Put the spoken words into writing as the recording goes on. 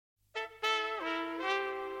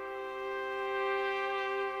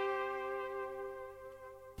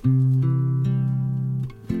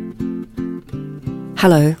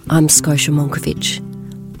Hello, I'm Scotia Monkovich.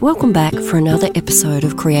 Welcome back for another episode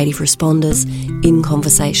of Creative Responders in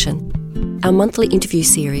Conversation, our monthly interview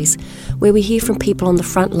series where we hear from people on the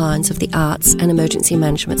front lines of the arts and emergency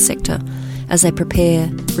management sector as they prepare,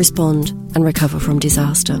 respond and recover from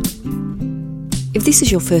disaster. If this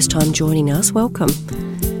is your first time joining us, welcome.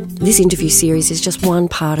 This interview series is just one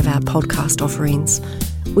part of our podcast offerings.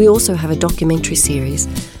 We also have a documentary series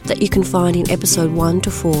that you can find in episode 1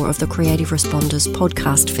 to 4 of the Creative Responders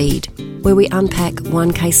podcast feed, where we unpack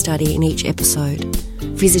one case study in each episode,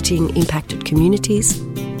 visiting impacted communities,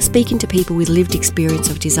 speaking to people with lived experience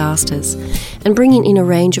of disasters, and bringing in a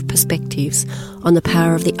range of perspectives on the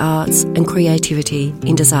power of the arts and creativity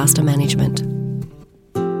in disaster management.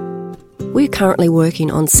 We're currently working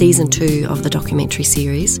on season 2 of the documentary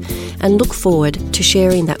series and look forward to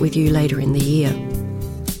sharing that with you later in the year.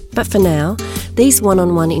 But for now, these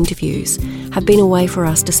one-on-one interviews have been a way for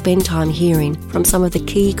us to spend time hearing from some of the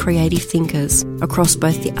key creative thinkers across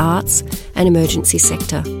both the arts and emergency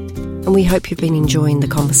sector, and we hope you've been enjoying the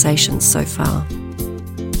conversations so far.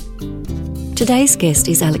 Today's guest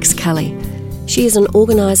is Alex Kelly. She is an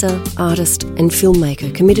organiser, artist and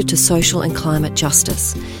filmmaker committed to social and climate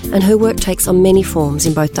justice, and her work takes on many forms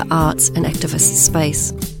in both the arts and activist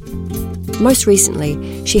space. Most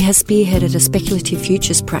recently, she has spearheaded a speculative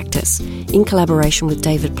futures practice in collaboration with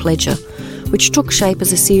David Pledger, which took shape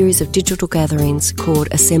as a series of digital gatherings called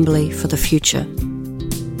Assembly for the Future.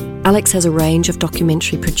 Alex has a range of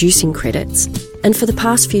documentary producing credits, and for the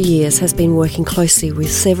past few years has been working closely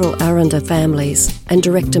with several Aranda families and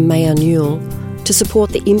director Maya Newell to support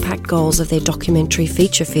the impact goals of their documentary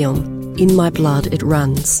feature film, In My Blood It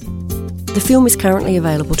Runs. The film is currently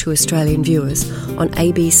available to Australian viewers on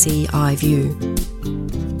ABC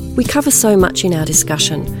iView. We cover so much in our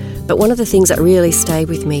discussion, but one of the things that really stayed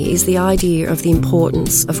with me is the idea of the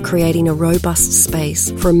importance of creating a robust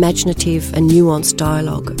space for imaginative and nuanced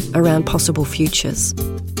dialogue around possible futures,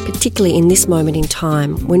 particularly in this moment in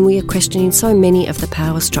time when we are questioning so many of the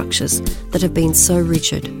power structures that have been so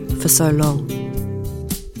rigid for so long.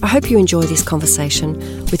 I hope you enjoy this conversation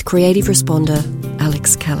with creative responder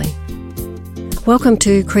Alex Kelly. Welcome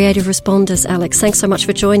to Creative Responders, Alex. Thanks so much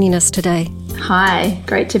for joining us today. Hi,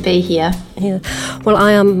 great to be here. Yeah. Well,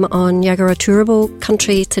 I am on Yagara Turrbal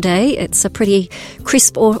country today. It's a pretty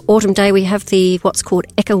crisp autumn day. We have what's called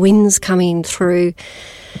Eka winds coming through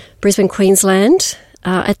Brisbane, Queensland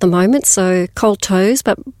at the moment. So cold toes,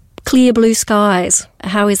 but clear blue skies.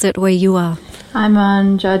 How is it where you are? I'm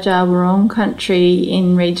on Dja Dja Wurrung country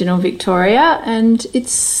in regional Victoria, and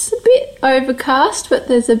it's a bit overcast, but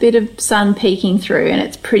there's a bit of sun peeking through and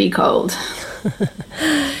it's pretty cold.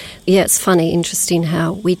 Yeah, it's funny, interesting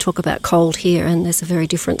how we talk about cold here and there's a very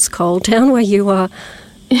different cold down where you are.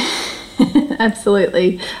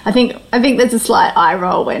 Absolutely. I think there's a slight eye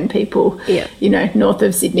roll when people, north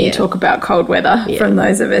of Sydney talk about cold weather from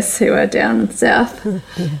those of us who are down south.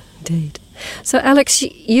 Yeah, indeed. So, Alex,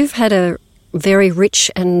 you've had a very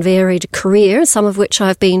rich and varied career, some of which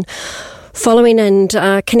I've been following and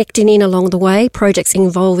connecting in along the way, projects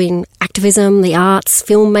involving activism, the arts,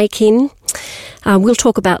 filmmaking. We'll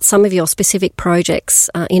talk about some of your specific projects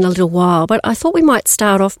in a little while, but I thought we might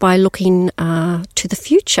start off by looking to the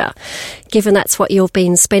future, given that's what you've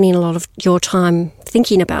been spending a lot of your time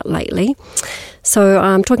thinking about lately. So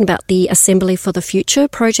I'm talking about the Assembly for the Future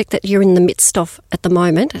project that you're in the midst of at the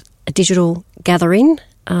moment, a digital gathering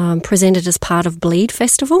presented as part of Bleed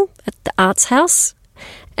Festival at the Arts House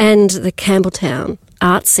and the Campbelltown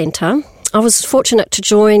Arts Centre. I was fortunate to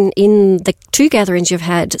join in the 2 gatherings you've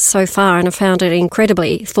had so far, and I found it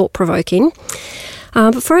incredibly thought-provoking.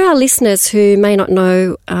 But for our listeners who may not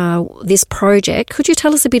know this project, could you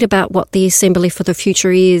tell us a bit about what the Assembly for the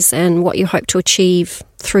Future is and what you hope to achieve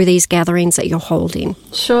through these gatherings that you're holding?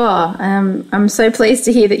 Sure. I'm so pleased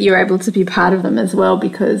to hear that you're able to be part of them as well,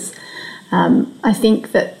 because I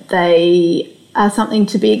think that they are something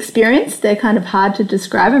to be experienced. They're kind of hard to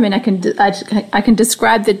describe. I mean, I can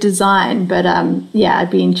describe the design, but I'd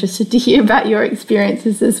be interested to hear about your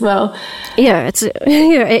experiences as well. Yeah,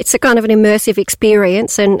 it's a kind of an immersive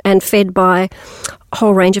experience and fed by a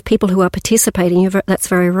whole range of people who are participating. That's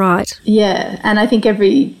very right. Yeah, and I think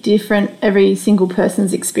every single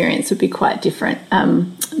person's experience would be quite different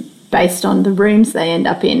based on the rooms they end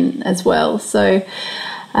up in as well. So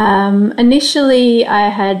initially, I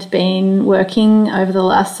had been working over the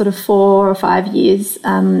last sort of 4 or 5 years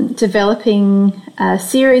developing a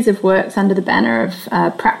series of works under the banner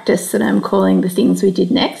of practice that I'm calling The Things We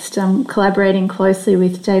Did Next. I'm collaborating closely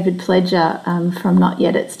with David Pledger from Not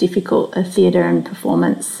Yet It's Difficult, a theatre and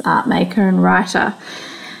performance art maker and writer.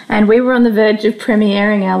 And we were on the verge of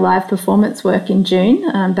premiering our live performance work in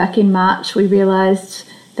June. Back in March, we realised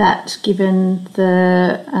that given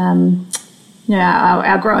the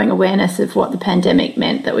our growing awareness of what the pandemic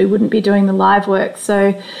meant, that we wouldn't be doing the live work.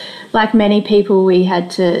 So like many people, we had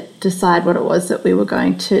to decide what it was that we were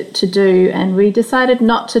going to do, and we decided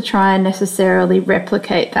not to try and necessarily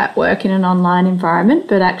replicate that work in an online environment,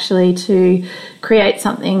 but actually to create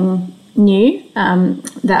something new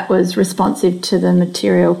that was responsive to the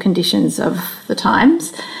material conditions of the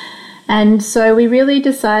times. And so we really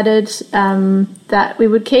decided that we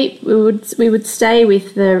would stay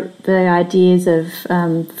with the ideas of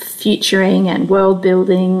futuring and world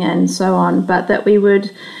building and so on, but that we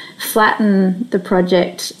would flatten the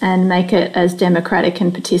project and make it as democratic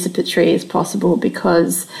and participatory as possible,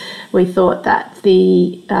 because we thought that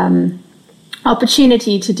the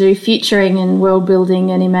opportunity to do futuring and world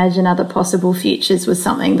building and imagine other possible futures was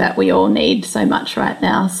something that we all need so much right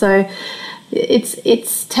now. So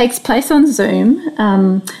it takes place on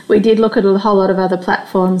Zoom. We did look at a whole lot of other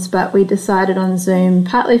platforms, but we decided on Zoom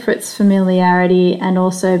partly for its familiarity and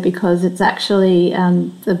also because it's actually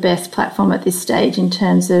the best platform at this stage in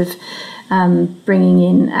terms of bringing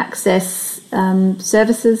in access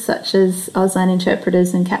services such as Auslan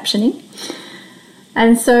interpreters and captioning.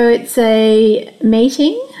 And so it's a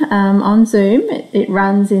meeting on Zoom. It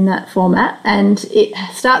runs in that format, and it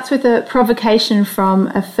starts with a provocation from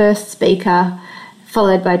a first speaker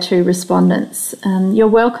followed by 2 respondents. You're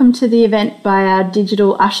welcome to the event by our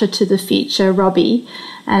digital usher to the future, Robbie,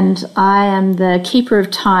 and I am the keeper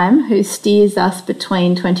of time who steers us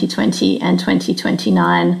between 2020 and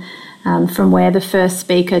 2029 from where the first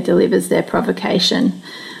speaker delivers their provocation.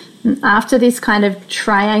 After this kind of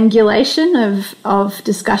triangulation of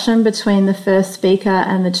discussion between the first speaker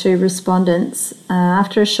and the 2 respondents,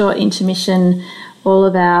 after a short intermission, all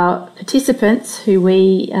of our participants, who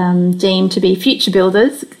we deem to be future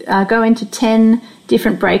builders, go into 10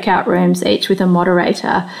 different breakout rooms, each with a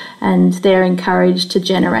moderator, and they're encouraged to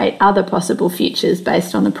generate other possible futures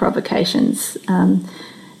based on the provocations.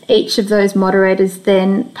 Each of those moderators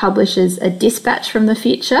then publishes a dispatch from the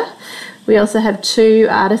future. We also have 2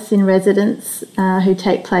 artists in residence who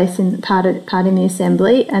take part in the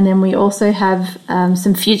assembly, and then we also have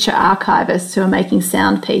some future archivists who are making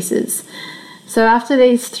sound pieces. So after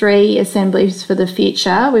these 3 assemblies for the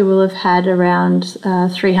future, we will have had around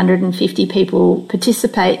 350 people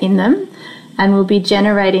participate in them, and we'll be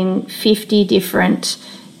generating 50 different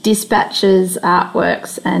dispatches,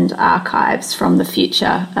 artworks and archives from the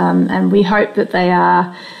future. And we hope that they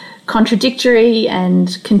are contradictory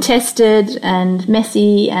and contested and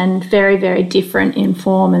messy and very, very different in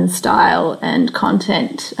form and style and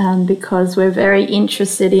content, because we're very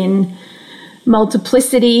interested in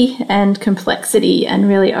multiplicity and complexity and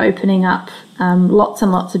really opening up lots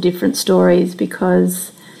and lots of different stories,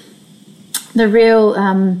 because the real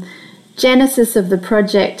genesis of the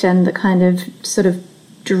project and the kind of sort of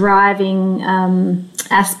driving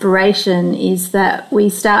aspiration is that we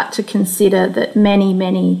start to consider that many,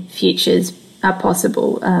 many futures are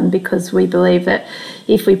possible, because we believe that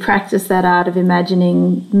if we practice that art of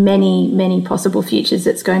imagining many, many possible futures,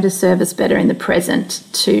 it's going to serve us better in the present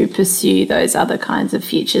to pursue those other kinds of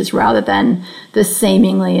futures rather than the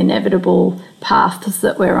seemingly inevitable paths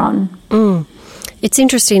that we're on. It's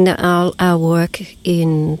interesting that our work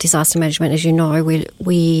in disaster management, as you know,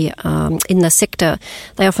 we in the sector,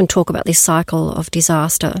 they often talk about this cycle of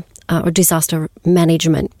disaster or disaster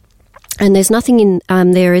management. And there's nothing in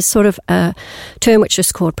there is sort of a term which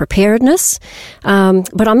is called preparedness.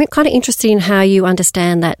 But I'm kind of interested in how you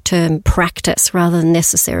understand that term practice rather than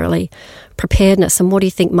necessarily preparedness, and what do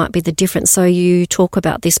you think might be the difference? So you talk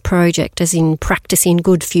about this project as in practicing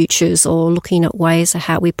good futures, or looking at ways of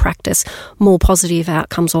how we practice more positive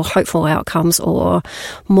outcomes or hopeful outcomes, or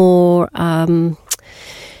more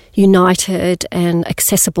united and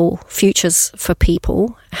accessible futures for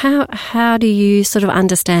people. How do you sort of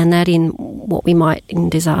understand that in what we might in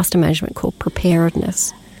disaster management call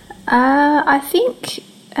preparedness? I think,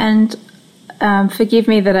 and forgive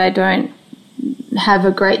me that I don't have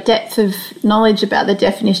a great depth of knowledge about the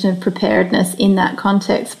definition of preparedness in that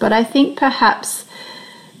context, but I think perhaps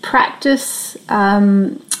practice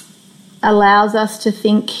allows us to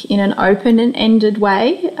think in an open and ended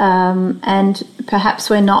way, and perhaps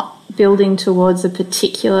we're not building towards a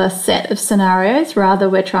particular set of scenarios, rather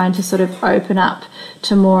we're trying to sort of open up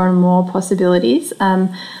to more and more possibilities.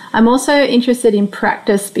 I'm also interested in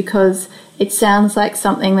practice because it sounds like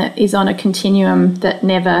something that is on a continuum that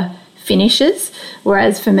never finishes,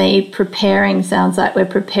 whereas for me preparing sounds like we're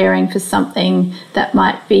preparing for something that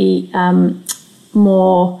might be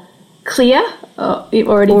more clear,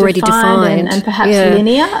 already defined. And perhaps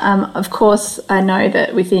linear. Of course, I know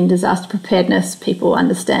that within disaster preparedness, people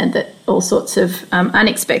understand that all sorts of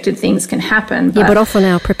unexpected things can happen. But often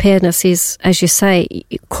our preparedness is, as you say,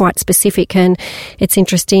 quite specific, and it's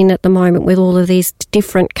interesting at the moment with all of these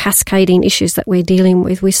different cascading issues that we're dealing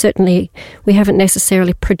with. We haven't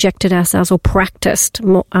necessarily projected ourselves or practiced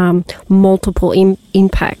multiple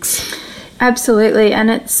impacts. Absolutely, and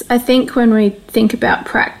I think when we think about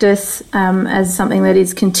practice as something that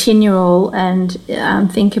is continual and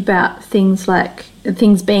think about things like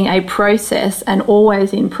things being a process and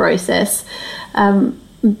always in process,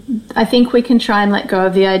 I think we can try and let go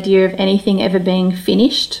of the idea of anything ever being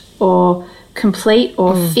finished or complete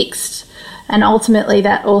or fixed. And ultimately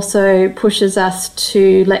that also pushes us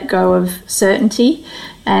to let go of certainty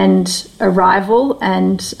and arrival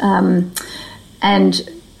and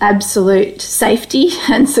absolute safety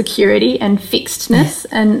and security and fixedness,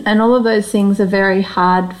 and all of those things are very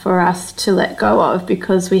hard for us to let go of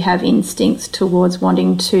because we have instincts towards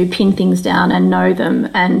wanting to pin things down and know them,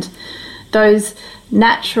 and those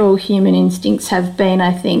natural human instincts have been,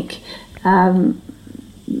 I think,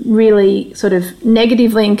 really sort of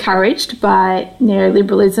negatively encouraged by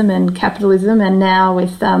neoliberalism and capitalism, and now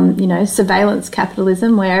with surveillance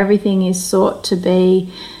capitalism, where everything is sought to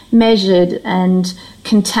be measured and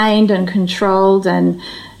contained and controlled and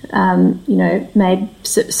made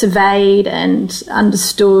surveyed and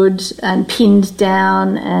understood and pinned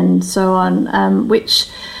down and so on, which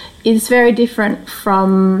is very different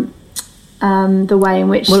from the way in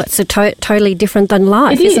which... Well, it's totally different than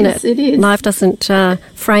life, isn't it? It is. Life doesn't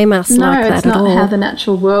frame us like that at all. No, it's not how the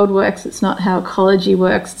natural world works. It's not how ecology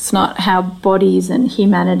works. It's not how bodies and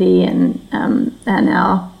humanity and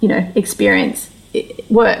our experience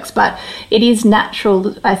works. But it is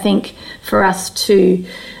natural, I think, for us to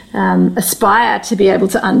aspire to be able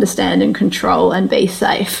to understand and control and be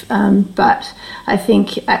safe. But I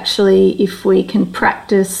think actually if we can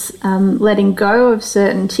practice letting go of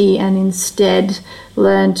certainty and instead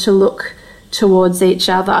learn to look towards each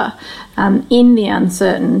other in the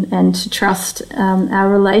uncertain and to trust our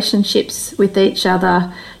relationships with each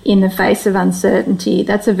other in the face of uncertainty,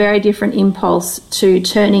 that's a very different impulse to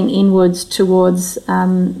turning inwards towards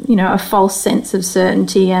a false sense of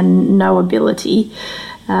certainty and knowability.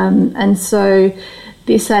 And so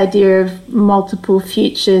this idea of multiple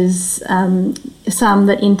futures, some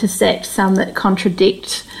that intersect, some that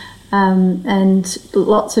contradict, and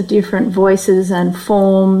lots of different voices and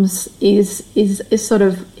forms is sort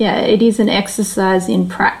of, it is an exercise in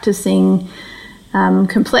practicing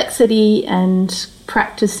complexity and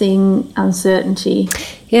practicing uncertainty.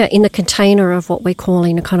 Yeah, in the container of what we're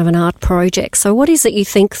calling a kind of an art project. So what is it you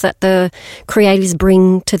think that the creatives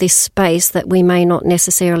bring to this space that we may not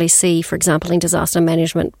necessarily see, for example, in disaster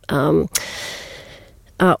management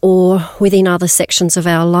or within other sections of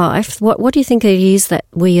our life? What do you think it is that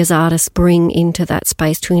we as artists bring into that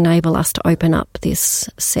space to enable us to open up this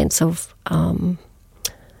sense of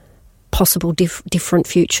possible different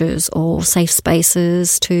futures or safe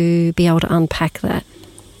spaces to be able to unpack that?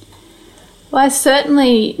 Well, I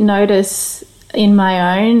certainly notice in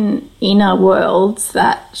my own inner worlds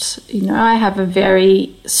that, I have a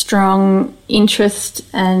very strong interest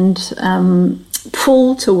and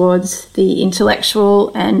pull towards the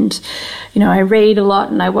intellectual, and, I read a lot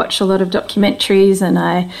and I watch a lot of documentaries and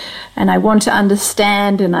I want to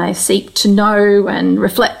understand and I seek to know and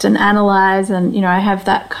reflect and analyse, and, I have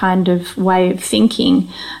that kind of way of thinking.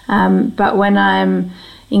 But when I'm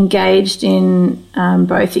engaged in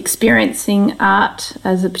both experiencing art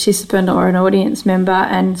as a participant or an audience member,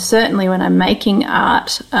 and certainly when I'm making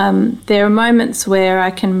art, there are moments where I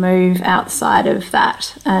can move outside of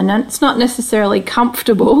that. And it's not necessarily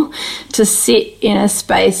comfortable to sit in a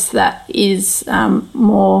space that is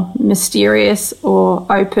more mysterious or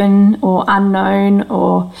open or unknown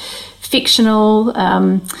or fictional.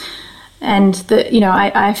 And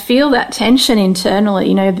I feel that tension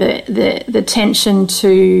internally, the tension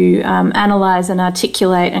to analyse and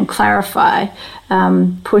articulate and clarify,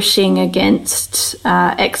 pushing against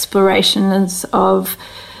explorations of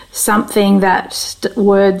something that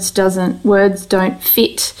words don't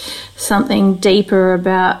fit, something deeper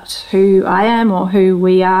about who I am or who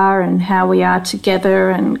we are and how we are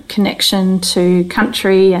together, and connection to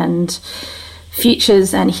country and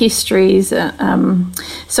futures and histories.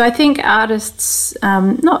 So I think artists,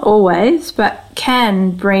 not always, but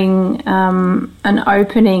can bring an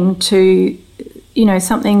opening to,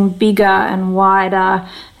 something bigger and wider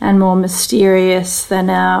and more mysterious than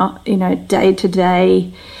our,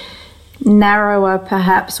 day-to-day, narrower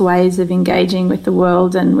perhaps ways of engaging with the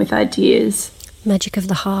world and with ideas. Magic of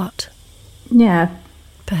the heart. Yeah.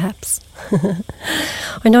 Perhaps.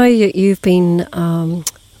 I know you've been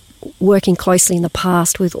working closely in the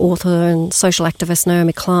past with author and social activist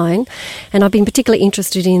Naomi Klein, and I've been particularly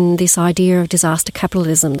interested in this idea of disaster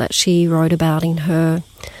capitalism that she wrote about in her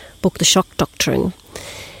book, The Shock Doctrine.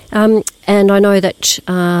 And I know that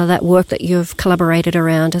that work that you've collaborated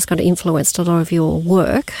around has kind of influenced a lot of your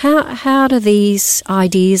work. How do these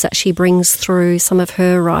ideas that she brings through some of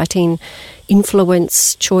her writing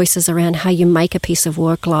influence choices around how you make a piece of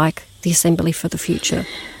work like the Assembly for the Future?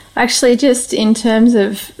 Actually, just in terms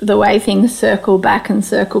of the way things circle back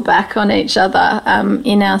on each other,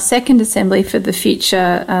 in our second Assembly for the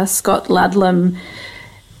Future, Scott Ludlam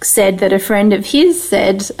said that a friend of his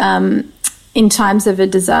said, in times of a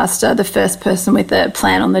disaster, the first person with a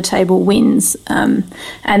plan on the table wins. And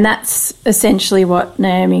that's essentially what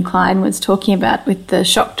Naomi Klein was talking about with the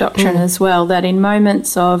shock doctrine as well, that in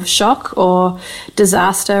moments of shock or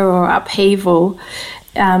disaster or upheaval,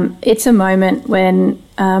 it's a moment when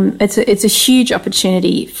it's a huge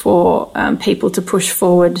opportunity for people to push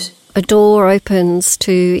forward. A door opens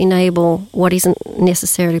to enable what isn't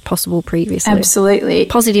necessarily possible previously. Absolutely.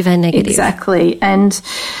 Positive and negative. Exactly. And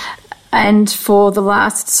for the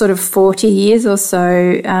last sort of 40 years or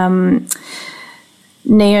so,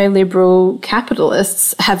 neoliberal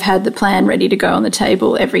capitalists have had the plan ready to go on the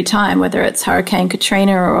table every time, whether it's Hurricane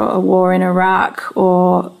Katrina or a war in Iraq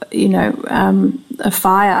or, a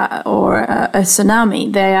fire or a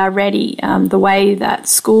tsunami. They are ready. The way that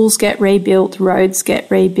schools get rebuilt, roads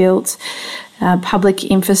get rebuilt, public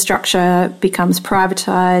infrastructure becomes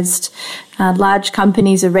privatised. Large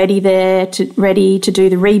companies are ready to do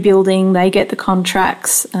the rebuilding. They get the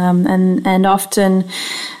contracts, and often,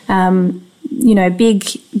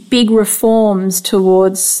 big reforms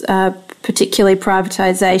towards particularly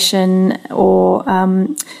privatisation or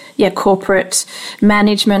corporate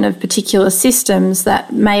management of particular systems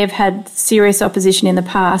that may have had serious opposition in the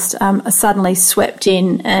past are suddenly swept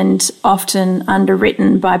in and often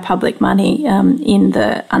underwritten by public money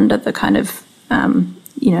under the kind of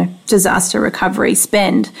disaster recovery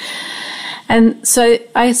spend. And so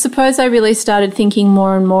I suppose I really started thinking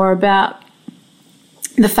more and more about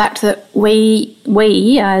the fact that we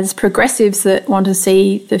as progressives that want to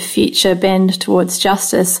see the future bend towards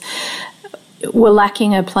justice were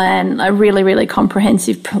lacking a plan, a really, really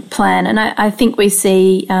comprehensive plan. And I think we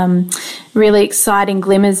see really exciting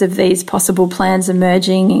glimmers of these possible plans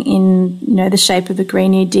emerging in, the shape of the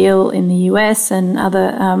Green New Deal in the US and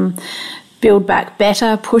other Build Back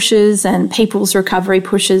Better pushes and people's recovery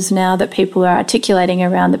pushes now that people are articulating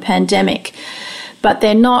around the pandemic. But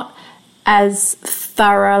they're not as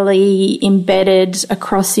thoroughly embedded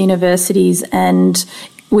across universities and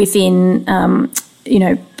within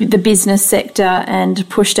the business sector and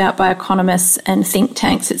pushed out by economists and think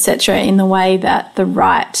tanks, etc., in the way that the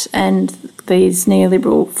right and these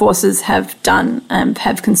neoliberal forces have done,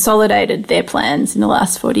 have consolidated their plans in the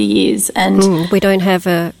last 40 years. And we don't have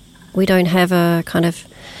a kind of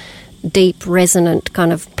deep, resonant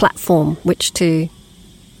kind of platform which to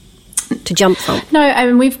jump from.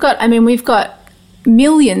 No, we've got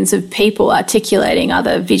millions of people articulating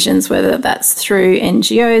other visions, whether that's through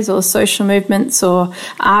NGOs or social movements or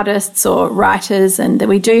artists or writers, and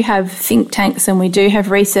we do have think tanks and we do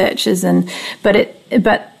have researchers, but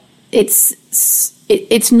it's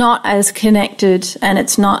not as connected, and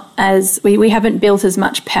it's not as we haven't built as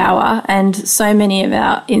much power, and so many of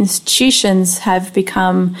our institutions have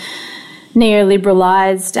become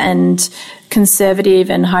neoliberalized and conservative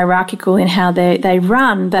and hierarchical in how they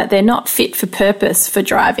run, that they're not fit for purpose for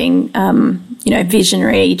driving,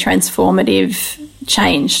 visionary, transformative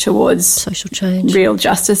change towards social change, real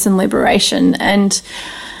justice and liberation. And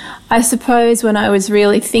I suppose when I was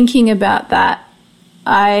really thinking about that,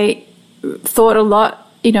 I thought a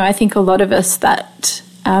lot. I think a lot of us that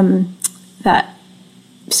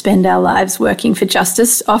spend our lives working for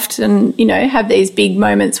justice often, have these big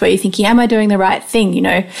moments where you're thinking, am I doing the right thing?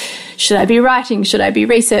 Should I be writing? Should I be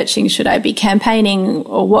researching? Should I be campaigning?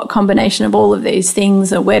 Or what combination of all of these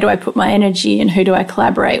things? Or where do I put my energy and who do I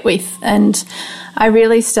collaborate with? And I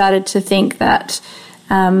really started to think that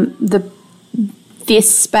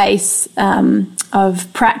this space of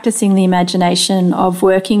practicing the imagination, of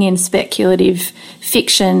working in speculative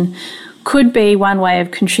fiction, could be one way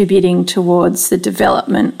of contributing towards the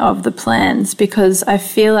development of the plans, because I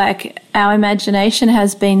feel like our imagination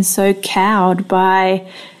has been so cowed by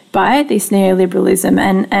this neoliberalism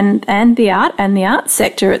and the art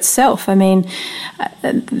sector itself.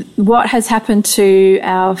 What has happened to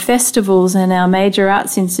our festivals and our major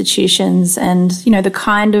arts institutions, and the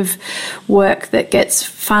kind of work that gets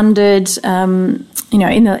funded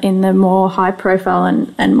in the more high profile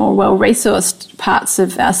and more well resourced parts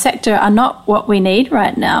of our sector are not what we need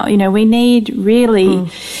right now. We need really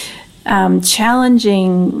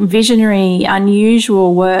challenging, visionary,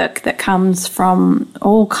 unusual work that comes from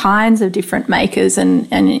all kinds of different makers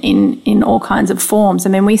and in all kinds of forms. I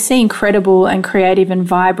mean, we see incredible and creative and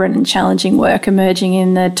vibrant and challenging work emerging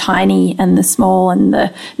in the tiny and the small and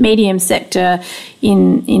the medium sector,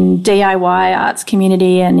 in DIY arts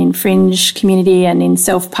community and in fringe community and in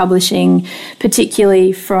self-publishing,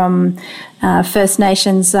 particularly from First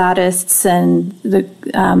Nations artists and the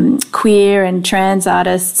queer and trans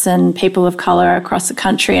artists and people of colour across the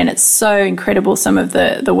country. And it's so incredible, some of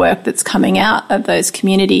the work that's coming out of those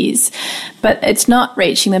communities. But it's not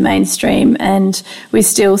reaching the mainstream, and we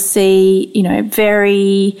still see,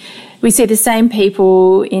 we see the same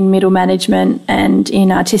people in middle management and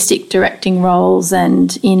in artistic directing roles,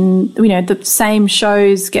 and in, the same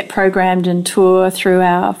shows get programmed and tour through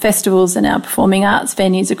our festivals and our performing arts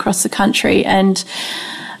venues across the country. And,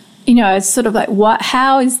 it's sort of like,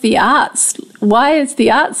 why is the arts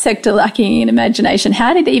sector lacking in imagination?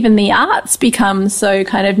 How did even the arts become so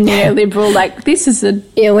kind of neoliberal? Like, this is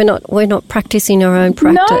we're not practicing our own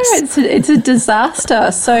practice. No, it's a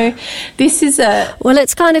disaster. So this is well,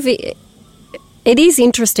 it's kind of, it is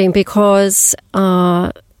interesting because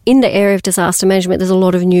in the area of disaster management, there's a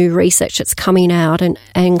lot of new research that's coming out and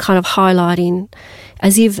kind of highlighting,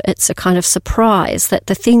 as if it's a kind of surprise, that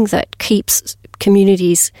the thing that keeps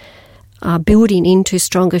communities building into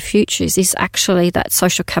stronger futures is actually that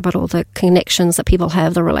social capital, the connections that people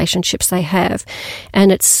have, the relationships they have.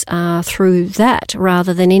 And it's through that,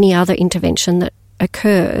 rather than any other intervention that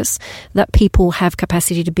occurs, that people have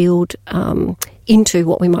capacity to build into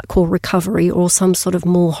what we might call recovery or some sort of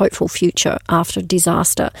more hopeful future after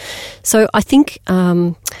disaster. So I think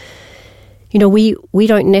we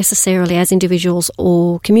don't necessarily, as individuals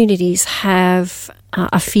or communities, have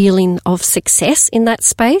a feeling of success in that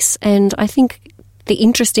space. And I think the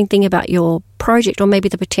interesting thing about your project, or maybe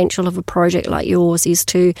the potential of a project like yours, is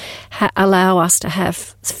to allow us to have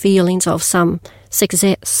feelings of some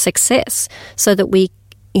success, so that we,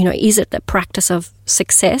 is it the practice of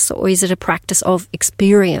success, or is it a practice of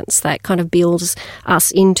experience that kind of builds us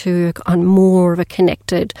into a more of a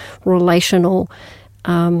connected, relational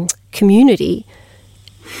community?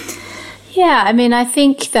 Yeah, I mean, I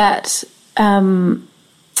think that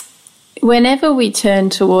whenever we turn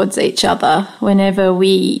towards each other, whenever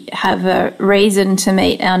we have a reason to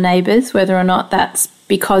meet our neighbours, whether or not that's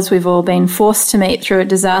because we've all been forced to meet through a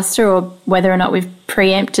disaster, or whether or not we've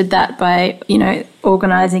preempted that by,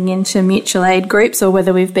 organising into mutual aid groups, or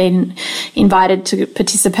whether we've been invited to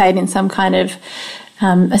participate in some kind of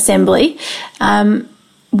assembly,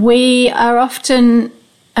 we are often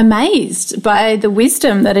amazed by the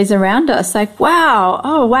wisdom that is around us. Like, wow,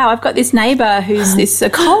 I've got this neighbour who's this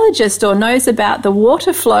ecologist, or knows about the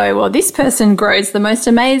water flow, or this person grows the most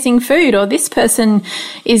amazing food, or this person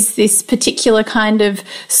is this particular kind of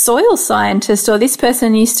soil scientist, or this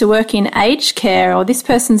person used to work in aged care, or this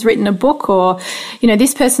person's written a book, or,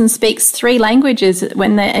 this person speaks 3 languages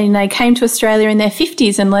when they came to Australia in their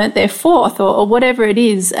 50s and learnt their 4th, or whatever it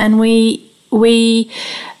is. And we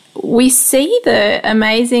see the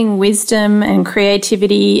amazing wisdom and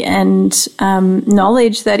creativity and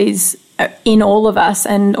knowledge that is in all of us,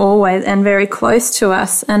 and always, and very close to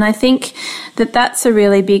us. And I think that that's a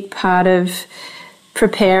really big part of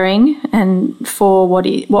preparing and for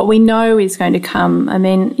what we know is going to come. I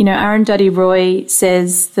mean, Arundhati Roy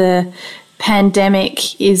says the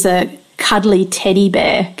pandemic is a cuddly teddy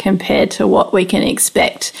bear compared to what we can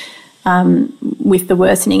expect with the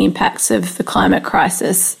worsening impacts of the climate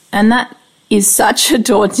crisis. And that is such a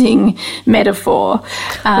daunting metaphor.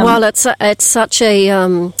 Well, it's such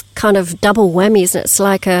a kind of double whammy, isn't it? It's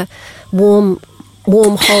like a warm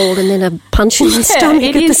hold and then a punch in the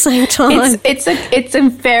stomach at the same time. It's a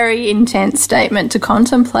very intense statement to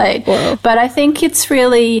contemplate. Wow. But I think it's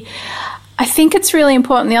really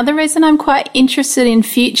important. The other reason I'm quite interested in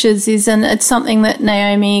futures is, and it's something that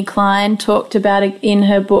Naomi Klein talked about in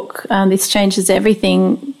her book, This Changes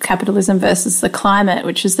Everything, Capitalism versus the Climate,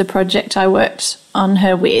 which is the project I worked on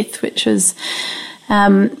her with, which was,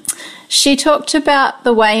 she talked about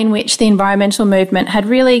the way in which the environmental movement had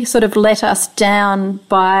really sort of let us down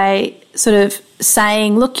by sort of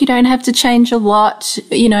saying, look, you don't have to change a lot,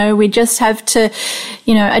 we just have to,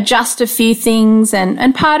 adjust a few things.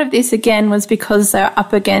 And part of this, again, was because they're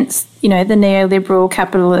up against, the neoliberal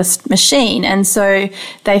capitalist machine. And so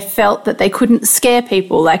they felt that they couldn't scare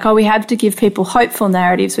people, like, we have to give people hopeful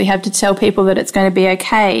narratives. We have to tell people that it's going to be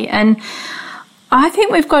okay. And I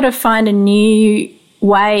think we've got to find a new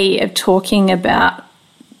way of talking about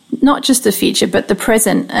not just the future, but the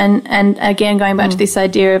present. And again, going back to this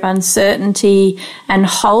idea of uncertainty and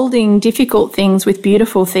holding difficult things with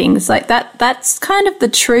beautiful things, like that's kind of the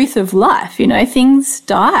truth of life. You know, things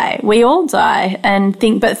die. We all die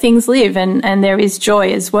but things live, and there is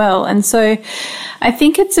joy as well. And so I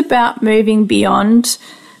think it's about moving beyond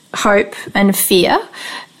hope and fear.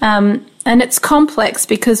 And it's complex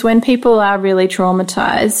because when people are really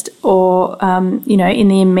traumatized or, in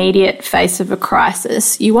the immediate face of a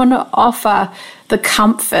crisis, you want to offer the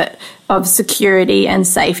comfort of security and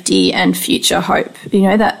safety and future hope. You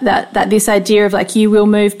know, that this idea of like, you will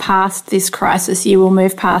move past this crisis, you will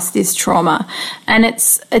move past this trauma. And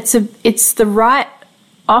it's the right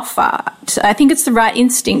offer. I think it's the right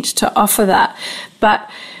instinct to offer that. But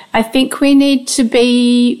I think we need to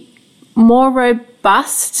be more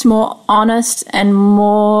robust, more honest, and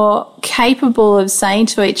more capable of saying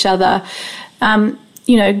to each other,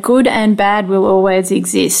 good and bad will always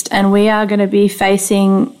exist, and we are going to be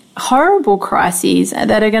facing horrible crises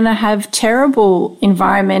that are going to have terrible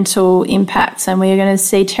environmental impacts, and we are going to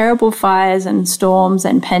see terrible fires and storms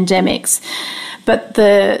and pandemics. But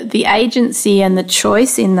the agency and the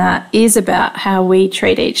choice in that is about how we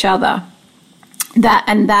treat each other.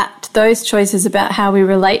 Those choices about how we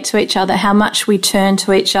relate to each other, how much we turn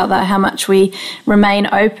to each other, how much we remain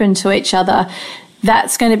open to each other,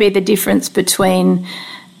 that's going to be the difference between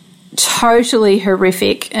totally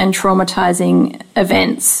horrific and traumatizing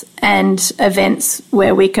events and events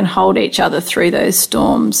where we can hold each other through those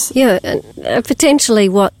storms. Yeah, and potentially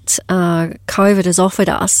what COVID has offered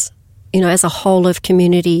us, as a whole of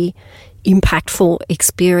community impactful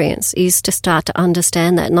experience is to start to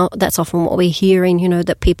understand that. That's often what we're hearing,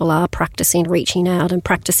 that people are practicing reaching out and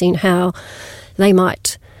practicing how they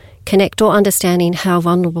might connect or understanding how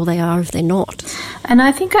vulnerable they are if they're not. And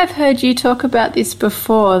I think I've heard you talk about this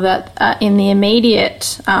before, that in the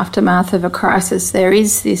immediate aftermath of a crisis, there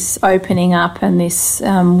is this opening up and this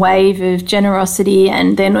wave of generosity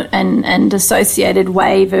and then and associated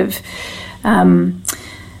wave of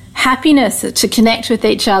happiness to connect with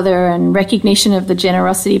each other and recognition of the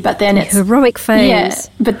generosity, but then it's heroic phase. Yeah,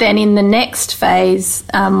 but then in the next phase,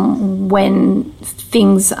 when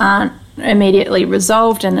things aren't immediately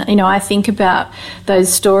resolved, and I think about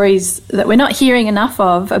those stories that we're not hearing enough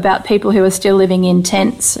of about people who are still living in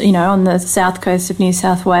tents, on the south coast of New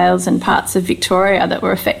South Wales and parts of Victoria that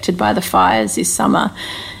were affected by the fires this summer.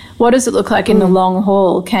 What does it look like in the long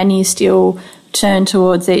haul? Can you still turn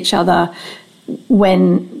towards each other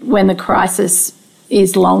when the crisis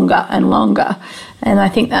is longer and longer? And I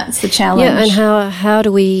think that's the challenge. Yeah, and how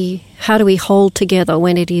do we hold together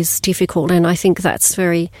when it is difficult? And I think that's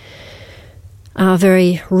very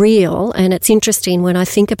real. And it's interesting when I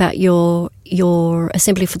think about your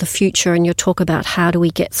Assembly for the Future and your talk about how do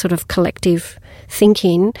we get sort of collective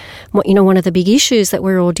thinking. One of the big issues that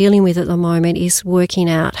we're all dealing with at the moment is working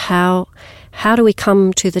out how do we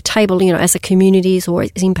come to the table, as a communities or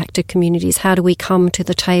as impacted communities, how do we come to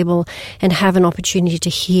the table and have an opportunity to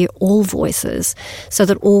hear all voices so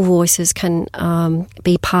that all voices can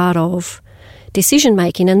be part of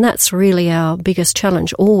decision-making? And that's really our biggest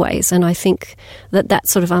challenge always. And I think that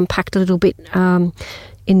sort of unpacked a little bit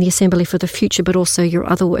in the Assembly for the Future, but also your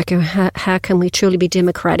other work. How can we truly be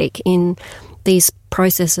democratic in these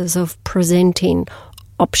processes of presenting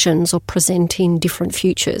options or presenting different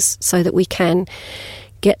futures so that we can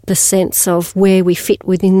get the sense of where we fit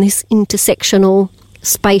within this intersectional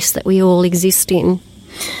space that we all exist in.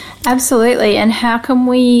 Absolutely. And how can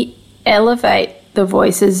we elevate the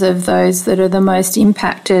voices of those that are the most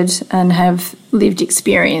impacted and have lived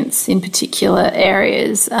experience in particular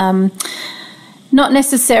areas? Not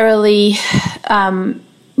necessarily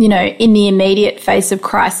in the immediate face of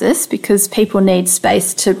crisis, because people need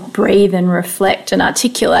space to breathe and reflect and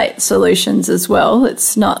articulate solutions as well.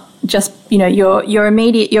 It's not just,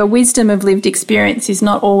 your wisdom of lived experience is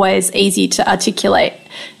not always easy to articulate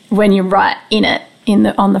when you're right in it,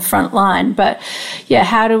 on the front line. But yeah,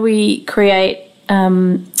 how do we create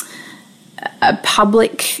a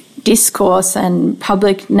public discourse and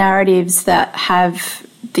public narratives that have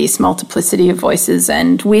this multiplicity of voices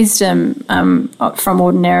and wisdom from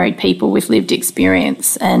ordinary people with lived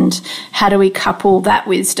experience? And how do we couple that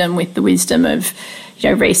wisdom with the wisdom of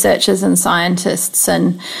researchers and scientists?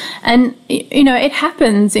 And it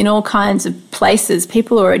happens in all kinds of places.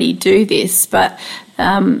 People already do this, but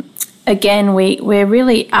again, we're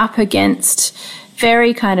really up against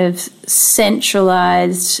very kind of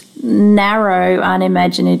centralised, narrow,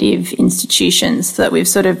 unimaginative institutions that we've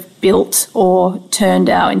sort of built or turned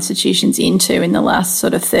our institutions into in the last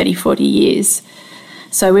sort of 30, 40 years.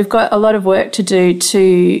 So we've got a lot of work to do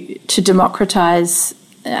to democratise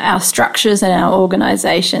our structures and our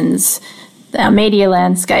organisations, our media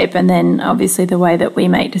landscape, and then obviously the way that we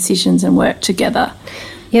make decisions and work together.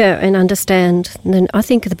 Yeah, and understand. And then I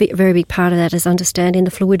think very big part of that is understanding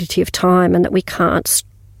the fluidity of time, and that we can't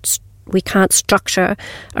structure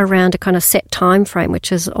around a kind of set time frame,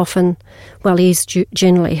 which is often, is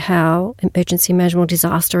generally how emergency management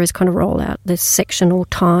disaster is kind of rolled out. There's sectional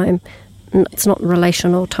time. It's not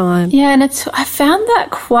relational time. Yeah, and I found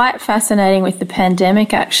that quite fascinating with the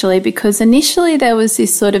pandemic, actually, because initially there was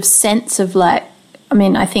this sort of sense of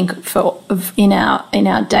I think in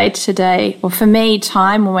our day-to-day, or for me,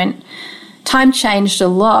 time changed a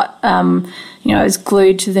lot. I was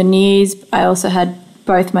glued to the news. I also had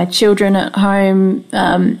both my children at home.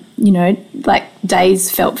 Days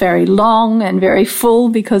felt very long and very full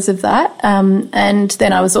because of that. And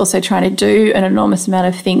then I was also trying to do an enormous amount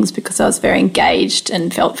of things because I was very engaged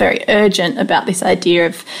and felt very urgent about this idea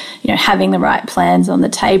of, having the right plans on the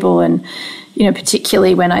table. And,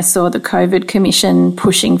 particularly when I saw the COVID Commission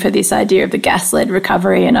pushing for this idea of the gas-led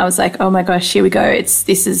recovery, and I was like, oh my gosh, here we go.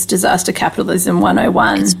 This is disaster capitalism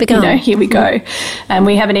 101. It's begun. Here we go. And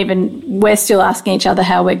we're still asking each other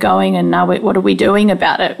how we're going and now what are we doing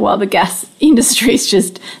about it while the gas industry is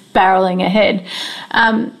just barreling ahead.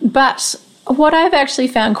 But what I've actually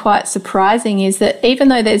found quite surprising is that even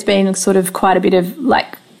though there's been sort of quite a bit of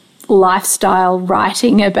lifestyle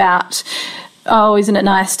writing about, oh, isn't it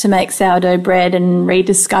nice to make sourdough bread and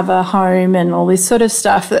rediscover home and all this sort of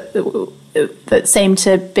stuff that seemed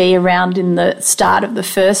to be around in the start of the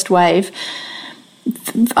first wave,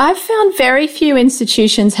 I've found very few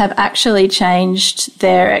institutions have actually changed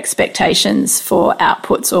their expectations for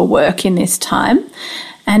outputs or work in this time.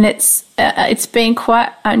 And it's been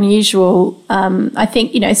quite unusual. I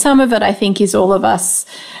think, some of it I think is all of us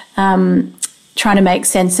trying to make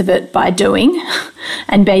sense of it by doing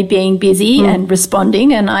and by being busy and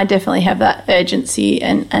responding. And I definitely have that urgency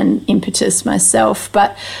and impetus myself.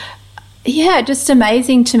 But yeah, just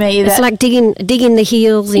amazing to me. It's like digging the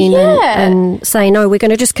heels in and saying, no, we're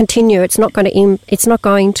going to just continue. It's not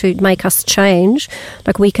going to make us change.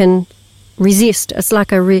 Like we can resist. It's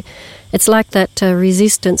like that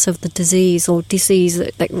resistance of the disease or disease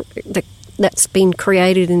that's been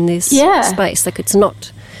created in this space. Like it's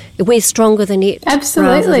not. We're stronger than it.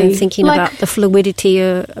 Absolutely. Rather than thinking about the fluidity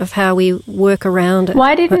of how we work around it.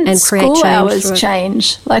 Why didn't school hours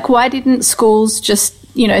change? Why didn't schools just,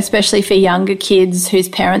 especially for younger kids whose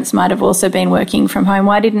parents might have also been working from home,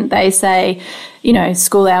 why didn't they say,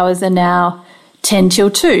 school hours are now 10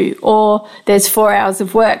 till 2, or there's 4 hours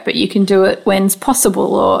of work, but you can do it when's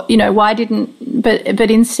possible, or, why didn't,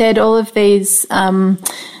 but instead all of these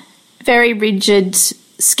very rigid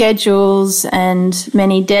schedules and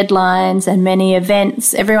many deadlines and many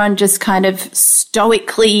events, everyone just kind of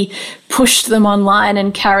stoically pushed them online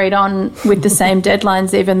and carried on with the same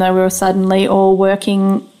deadlines, even though we were suddenly all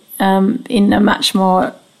working in a much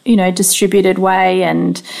more, distributed way,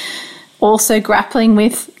 and also grappling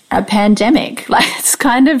with a pandemic.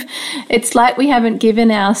 It's like we haven't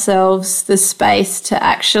given ourselves the space to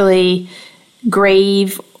actually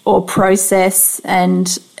grieve or process,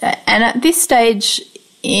 and at this stage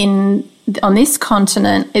on this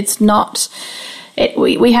continent, it's not.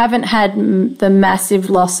 We haven't had the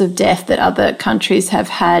massive loss of death that other countries have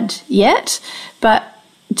had yet, but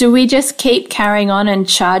do we just keep carrying on and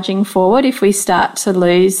charging forward if we start to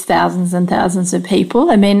lose thousands and thousands of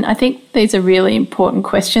people? I think these are really important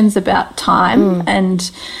questions about time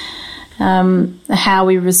and how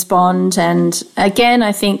we respond. And again,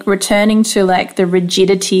 I think returning to the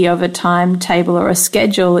rigidity of a timetable or a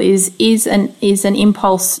schedule is an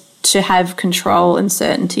impulse to have control and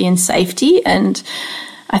certainty and safety. And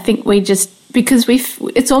I think we just, because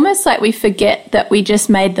it's almost like we forget that we just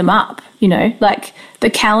made them up, the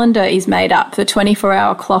calendar is made up, the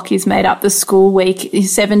 24-hour clock is made up, the school week,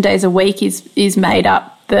 7 days a week is made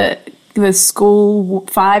up, the school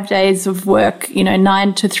 5 days of work,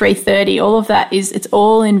 9 to 3:30, all of that it's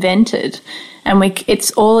all invented, and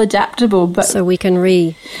it's all adaptable. But so we can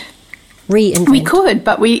reinvent. We could,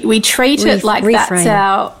 but we treat it like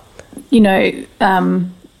reframe.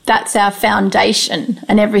 That's our foundation,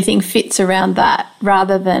 and everything fits around that,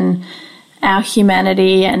 rather than our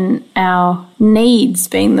humanity and our needs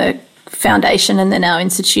being the foundation, and then our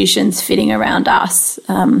institutions fitting around us.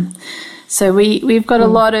 So we've got a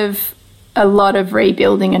lot of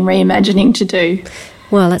rebuilding and reimagining to do.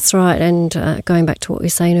 Well, that's right. And going back to what we were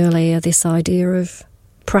saying earlier, this idea of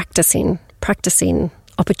practicing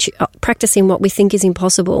what we think is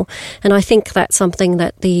impossible. And I think that's something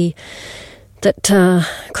that the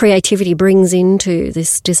creativity brings into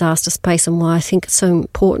this disaster space, and why I think it's so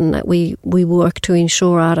important that we work to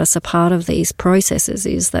ensure artists are part of these processes,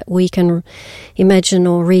 is that we can imagine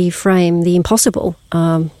or reframe the impossible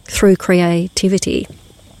through creativity.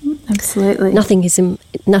 Absolutely. Nothing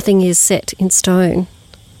is set in stone.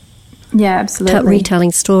 Yeah, absolutely.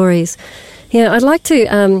 Retelling stories. Yeah, I'd like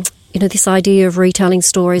to, this idea of retelling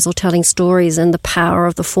stories or telling stories and the power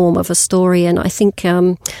of the form of a story, and I think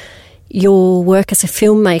your work as a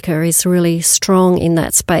filmmaker is really strong in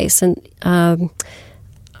that space. And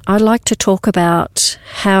I'd like to talk about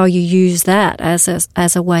how you use that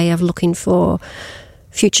as a way of looking for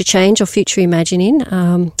future change or future imagining.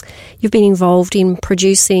 You've been involved in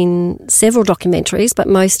producing several documentaries, but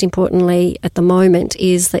most importantly at the moment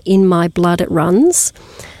is the In My Blood It Runs.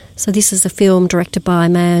 So this is a film directed by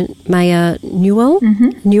Maya Newell.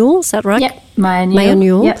 Mm-hmm. Newell, is that right? Yep, Maya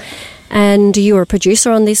Newell. Yep. And you're a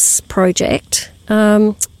producer on this project.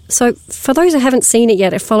 So for those who haven't seen it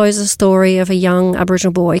yet, it follows the story of a young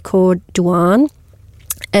Aboriginal boy called Duan,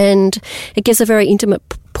 and it gives a very intimate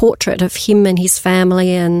portrait of him and his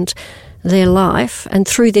family and their life. And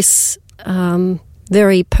through this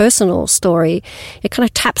very personal story, it kind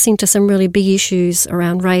of taps into some really big issues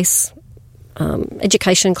around race,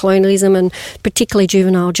 education, colonialism, and particularly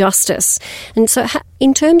juvenile justice. And so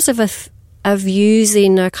in terms of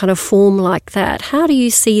using a kind of form like that, how do you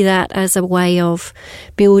see that as a way of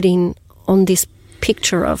building on this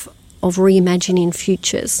picture of reimagining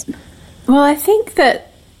futures? Well, I think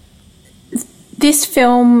that this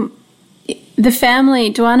film,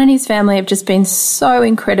 Duan and his family have just been so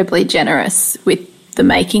incredibly generous with the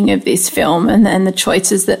making of this film and the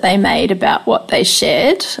choices that they made about what they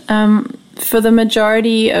shared. For the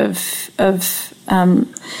majority of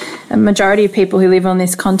people who live on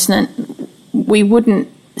this continent, we wouldn't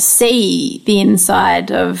see the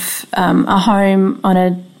inside of a home on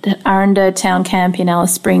a Aranda town camp in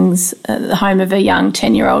Alice Springs, the home of a young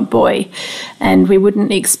 10-year-old boy, and we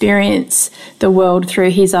wouldn't experience the world through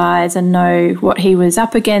his eyes and know what he was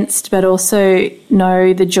up against, but also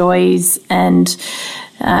know the joys and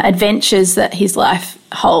adventures that his life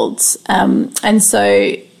holds. And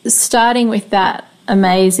so starting with that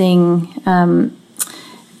amazing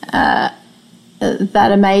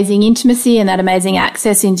intimacy and that amazing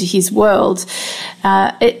access into his world,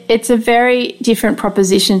 it's a very different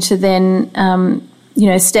proposition to then,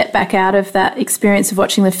 step back out of that experience of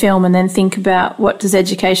watching the film and then think about what does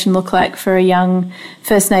education look like for a young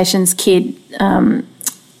First Nations kid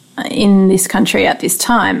in this country at this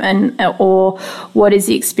time, or what is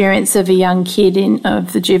the experience of a young kid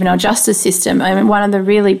of the juvenile justice system. I mean, one of the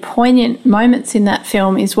really poignant moments in that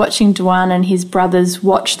film is watching Duan and his brothers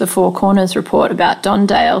watch the Four Corners report about Don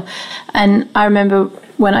Dale. And I remember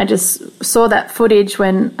when I just saw that footage,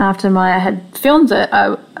 after Maya had filmed it,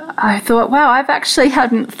 I thought, wow, I've actually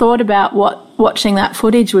hadn't thought about what watching that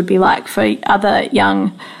footage would be like for other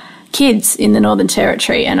young kids in the Northern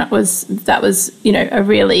Territory, and that was a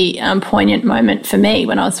really poignant moment for me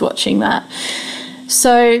when I was watching that.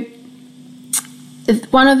 So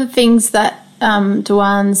one of the things that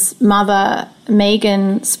Duan's mother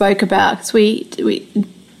Megan spoke about, because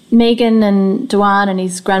Megan and Duan and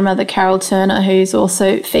his grandmother Carol Turner, who's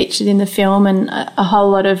also featured in the film, and a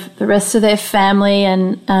whole lot of the rest of their family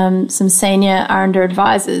and some senior Aranda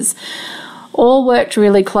advisors, all worked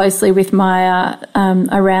really closely with Maya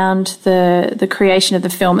around the creation of the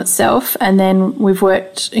film itself, and then we've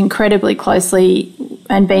worked incredibly closely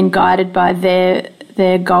and been guided by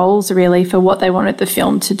their goals really for what they wanted the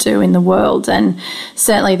film to do in the world. And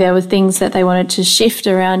certainly there were things that they wanted to shift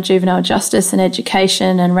around juvenile justice and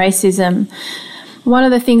education and racism. One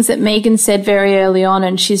of the things that Megan said very early on,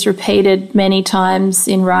 and she's repeated many times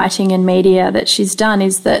in writing and media that she's done,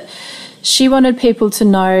 is that she wanted people to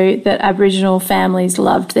know that Aboriginal families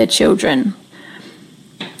loved their children.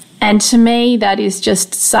 And to me, that is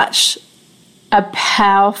just such a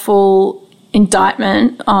powerful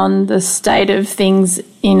indictment on the state of things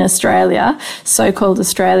in Australia, so-called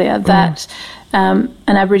Australia, that an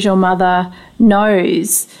Aboriginal mother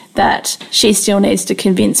knows that she still needs to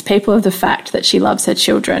convince people of the fact that she loves her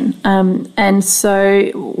children. And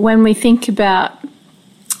so when we think about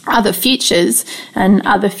other futures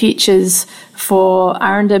for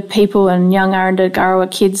Aranda people and young Aranda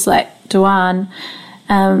Garawa kids like Duan,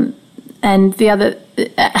 and the other,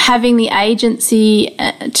 having the agency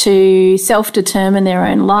to self-determine their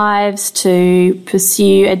own lives, to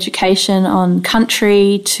pursue education on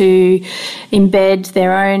country, to embed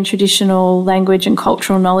their own traditional language and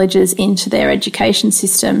cultural knowledges into their education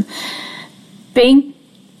system, being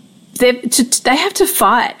they have to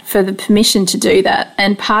fight for the permission to do that,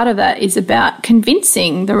 and part of that is about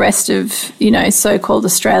convincing the rest of so-called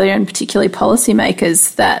Australia, and particularly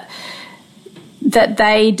policymakers, that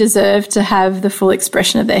they deserve to have the full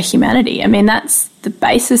expression of their humanity. I mean, that's the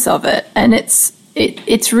basis of it, and it's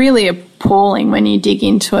really appalling when you dig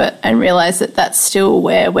into it and realise that that's still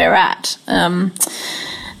where we're at. The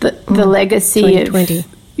legacy of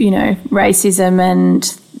racism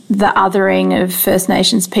and the othering of First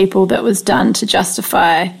Nations people that was done to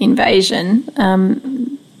justify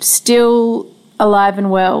invasion, still alive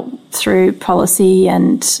and well through policy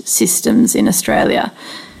and systems in Australia.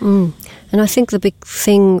 And I think the big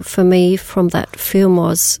thing for me from that film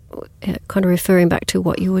was kind of referring back to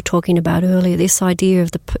what you were talking about earlier, this idea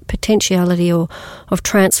of the potentiality of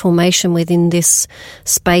transformation within this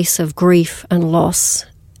space of grief and loss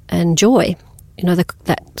and joy.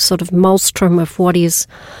 That sort of maelstrom of what is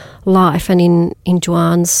life, and in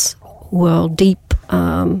Joanne's world, deep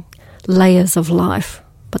layers of life.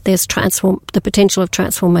 But there's the potential of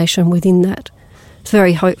transformation within that. It's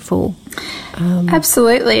very hopeful.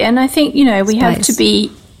 Absolutely. And I think, we have to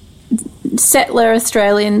be, settler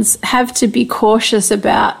Australians have to be cautious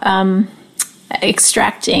about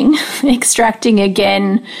extracting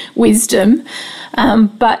again wisdom.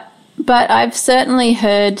 But I've certainly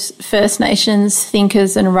heard First Nations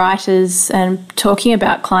thinkers and writers talking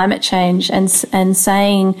about climate change and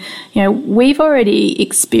saying, we've already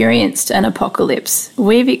experienced an apocalypse.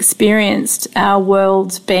 We've experienced our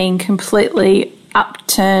world being completely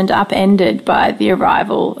upended by the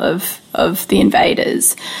arrival of the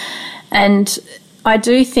invaders. And I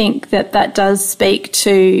do think that does speak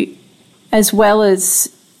to, as well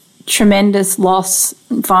as tremendous loss,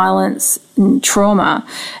 violence and trauma,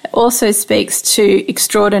 it also speaks to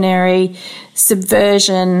extraordinary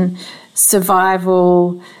subversion,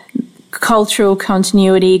 survival, cultural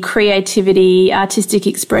continuity, creativity, artistic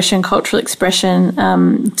expression, cultural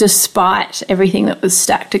expression, despite everything that was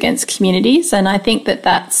stacked against communities. And I think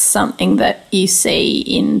that's something that you see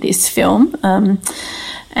in this film.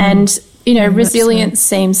 Resilience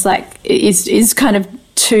seems like is kind of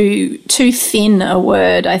too thin a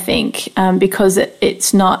word, I think, because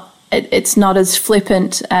it's not as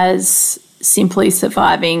flippant as simply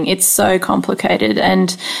surviving. It's so complicated.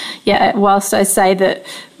 And whilst I say that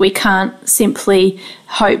we can't simply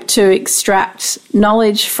hope to extract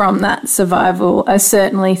knowledge from that survival, I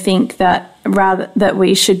certainly think that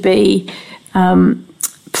we should be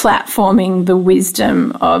platforming the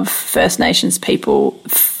wisdom of First Nations people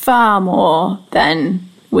far more than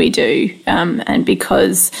we do, and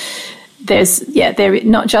because there's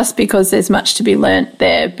not just because there's much to be learnt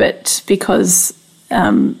there, but because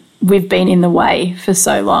we've been in the way for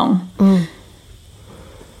so long.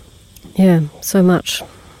 Yeah, so much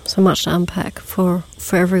to unpack for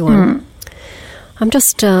everyone. I'm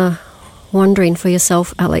just wondering for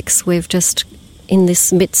yourself, Alex, we've just in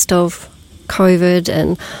this midst of COVID,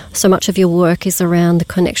 and so much of your work is around the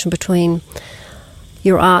connection between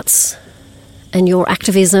your arts and your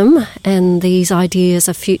activism and these ideas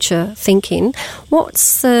of future thinking.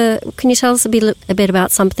 Can you tell us a bit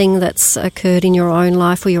about something that's occurred in your own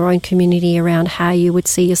life or your own community around how you would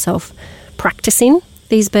see yourself practicing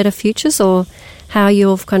these better futures, or how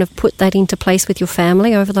you've kind of put that into place with your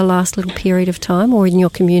family over the last little period of time, or in your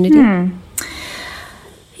community?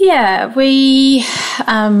 Yeah, we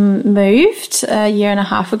moved a year and a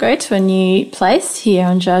half ago to a new place here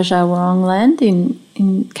on Dja Dja Wurrung land in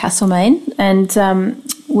Castlemaine, and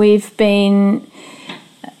we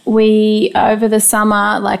over the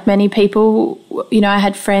summer, like many people, I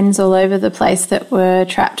had friends all over the place that were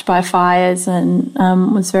trapped by fires, and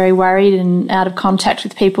was very worried and out of contact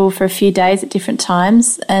with people for a few days at different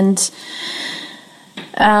times. And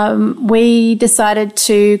we decided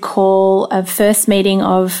to call a first meeting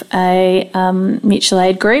of a mutual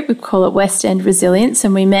aid group. We call it West End Resilience,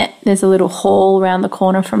 and we met. There's a little hall around the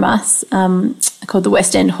corner from us called the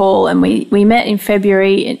West End Hall, and we met in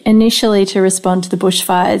February initially to respond to the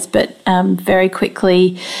bushfires, but very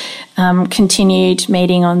quickly continued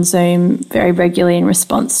meeting on Zoom very regularly in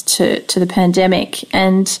response to the pandemic.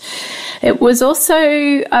 And I was also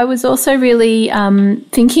really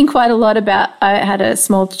thinking quite a lot about, I had a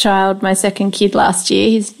small child, my second kid last year.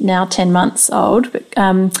 He's now 10 months old, but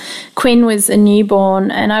Quinn was a newborn,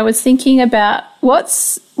 and I was thinking about what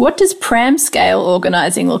does pram scale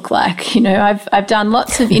organising look like? I've done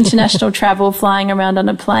lots of international travel, flying around on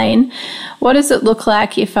a plane. What does it look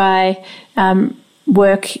like if I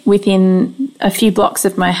work within a few blocks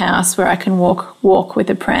of my house where I can walk with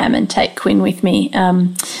a pram and take Quinn with me?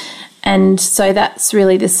 And so that's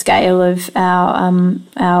really the scale of our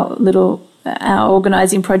little our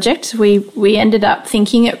organising project, we ended up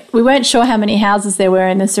thinking we weren't sure how many houses there were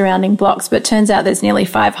in the surrounding blocks, but it turns out there's nearly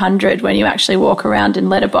 500 when you actually walk around in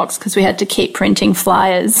letterbox, because we had to keep printing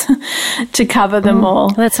flyers to cover them all.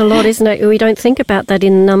 That's a lot, isn't it? We don't think about that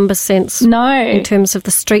in number sense. No. In terms of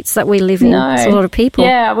the streets that we live in. No. It's a lot of people.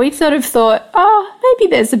 Yeah, we sort of thought, maybe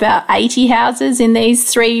there's about 80 houses in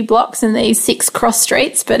these 3 blocks and these 6 cross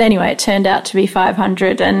streets. But anyway, it turned out to be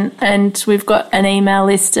 500, and we've got an email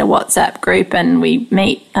list, a WhatsApp group, and we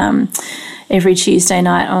meet every Tuesday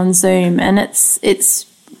night on Zoom, and it's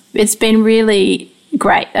been really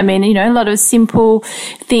great. I mean, a lot of simple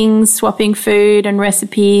things, swapping food and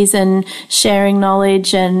recipes and sharing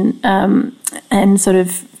knowledge, and sort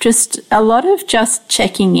of just a lot of just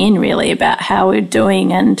checking in really about how we're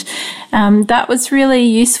doing, and that was really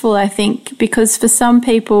useful, I think, because for some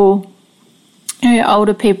people,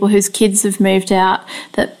 older people whose kids have moved out,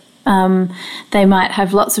 that they might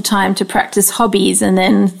have lots of time to practice hobbies, and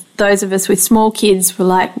then those of us with small kids were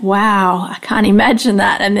like, wow, I can't imagine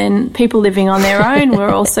that. And then people living on their own were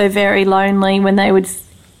also very lonely when they would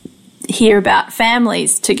hear about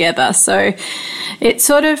families together. So it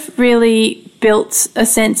sort of really built a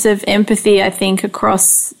sense of empathy, I think,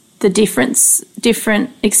 across the different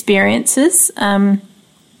experiences.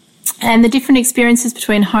 And the different experiences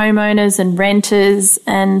between homeowners and renters,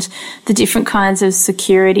 and the different kinds of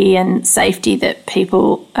security and safety that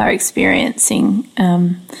people are experiencing.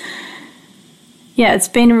 It's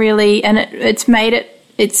been really, and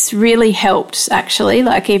it's really helped, actually.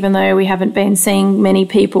 Like, even though we haven't been seeing many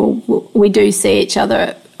people, we do see each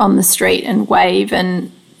other on the street and wave,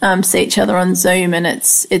 and see each other on Zoom, and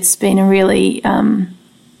it's been a really,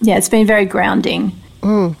 it's been very grounding.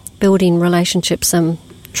 Building relationships and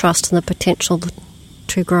trust and the potential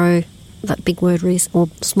to grow that big word or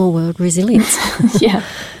small word resilience. Yeah.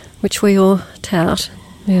 Which we all tout.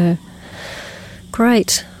 Yeah.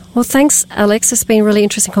 Great. Well, thanks, Alex. It's been a really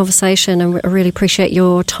interesting conversation, and I really appreciate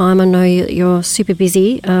your time. I know you're super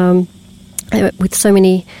busy with so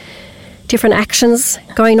many different actions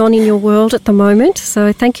going on in your world at the moment.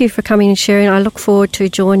 So thank you for coming and sharing. I look forward to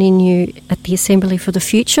joining you at the Assembly for the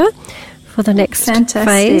Future for the next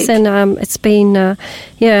phase, and it's been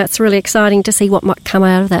it's really exciting to see what might come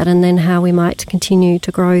out of that, and then how we might continue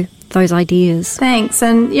to grow those ideas. Thanks,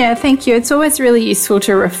 and thank you. It's always really useful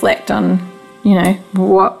to reflect on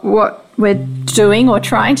what we're doing or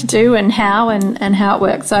trying to do, and how it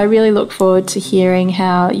works. So I really look forward to hearing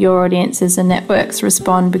how your audiences and networks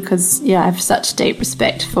respond, because I have such deep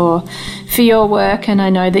respect for your work, and I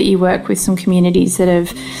know that you work with some communities that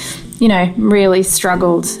have really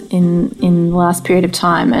struggled in the last period of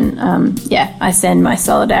time. And, I send my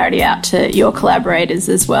solidarity out to your collaborators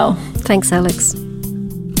as well. Thanks, Alex.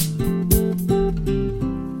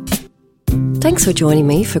 Thanks for joining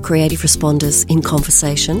me for Creative Responders in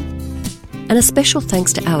Conversation. And a special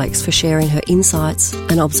thanks to Alex for sharing her insights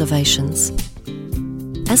and observations.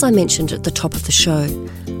 As I mentioned at the top of the show,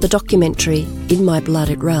 the documentary In My Blood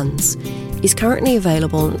It Runs is currently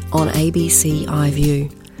available on ABC iView.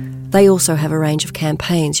 They also have a range of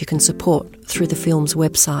campaigns you can support through the film's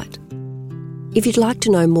website. If you'd like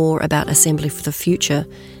to know more about Assembly for the Future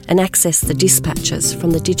and access the dispatches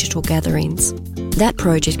from the digital gatherings, that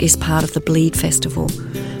project is part of the Bleed Festival,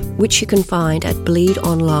 which you can find at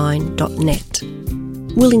bleedonline.net.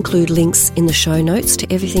 We'll include links in the show notes to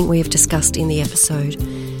everything we have discussed in the episode,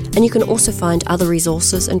 and you can also find other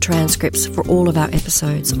resources and transcripts for all of our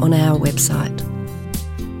episodes on our website.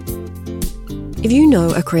 If you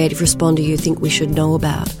know a creative responder you think we should know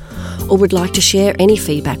about, or would like to share any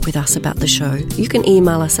feedback with us about the show, you can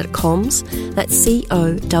email us at comms, that's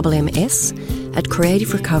COMMS, at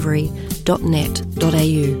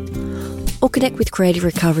creativerecovery.net.au, or connect with Creative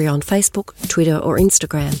Recovery on Facebook, Twitter or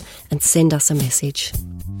Instagram and send us a message.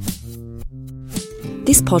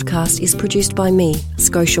 This podcast is produced by me,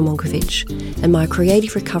 Scotia Monkovich, and my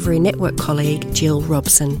Creative Recovery Network colleague, Jill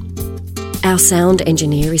Robson. Our sound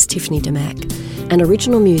engineer is Tiffany Demack, and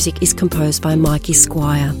original music is composed by Mikey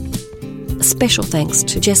Squire. A special thanks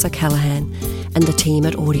to Jess O'Callaghan and the team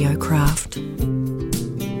at AudioCraft.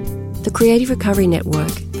 The Creative Recovery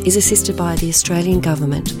Network is assisted by the Australian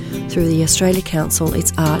Government through the Australia Council,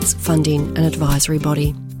 its arts, funding and advisory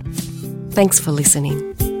body. Thanks for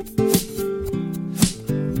listening.